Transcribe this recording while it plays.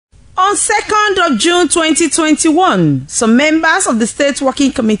On 2nd of June 2021, some members of the State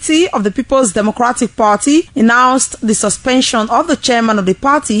Working Committee of the People's Democratic Party announced the suspension of the chairman of the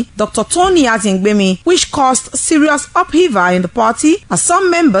party, Dr. Tony Aziegbemi, which caused serious upheaval in the party as some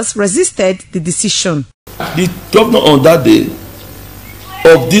members resisted the decision. The governor on that day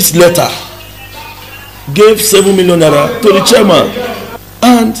of this letter gave 7 million naira to the chairman,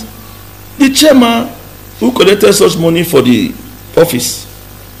 and the chairman who collected such money for the office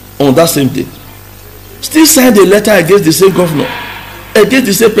on that same day still signed a letter against the same governor, against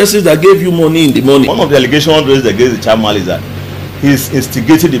the same person that gave you money in the morning. One of the allegations raised against the chairman is that he's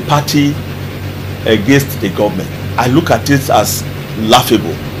instigating the party against the government. I look at it as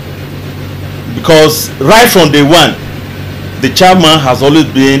laughable, because right from day one, the chairman has always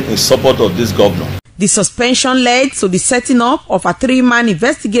been in support of this governor. The suspension led to the setting up of a 3-man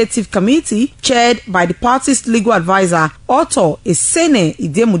investigative committee chaired by the party's legal advisor, Edo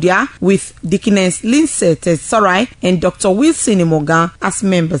State, with Dickiness Lindsay Tessorai and Dr. Wilson Imogan as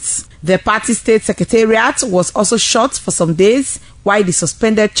members. The party state secretariat was also shut for some days, while the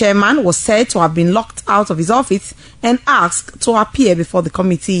suspended chairman was said to have been locked out of his office and asked to appear before the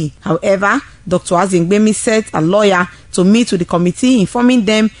committee. However, Dr. Aziegbemi sent a lawyer to meet with the committee, informing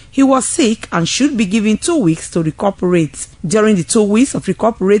them he was sick and should be given 2 weeks to recuperate. During the 2 weeks of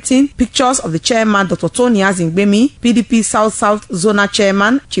recuperating, pictures of the chairman, Dr. Tony Aziegbemi, PDP South Zonal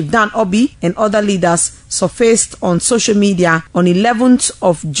Chairman, Chief Dan Obi, and other leaders surfaced on social media on 11th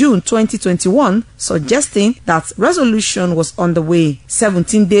of June 2021, suggesting that resolution was on the way.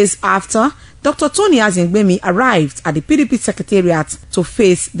 17 days after, Dr. Tony Aziegbemi arrived at the PDP Secretariat to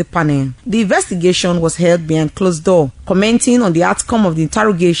face the panel. The investigation was held behind closed door. Commenting on the outcome of the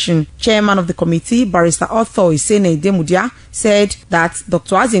interrogation, Chairman of the committee, Barrister Edo State, said that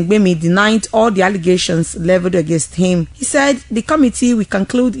Dr. Aziegbemi denied all the allegations leveled against him. He said the committee will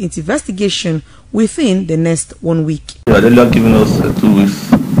conclude its investigation within the next 1 week. They are giving us 2 weeks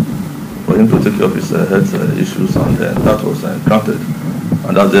for him to take care of his health issues, and that was granted.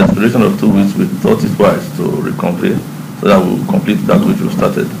 And as the expiration of 2 weeks, we thought it wise to reconvene so that we will complete that which we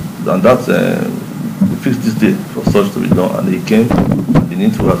started. And that's we fixed this day for such to be done, and he came, and the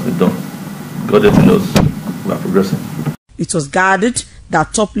needful has been done. God helping us, we are progressing. It was gathered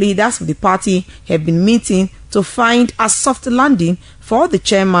that top leaders of the party have been meeting to find a soft landing for the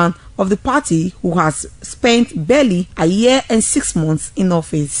chairman of the party, who has spent barely a year and 6 months in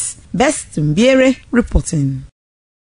office. Best Mbiere reporting.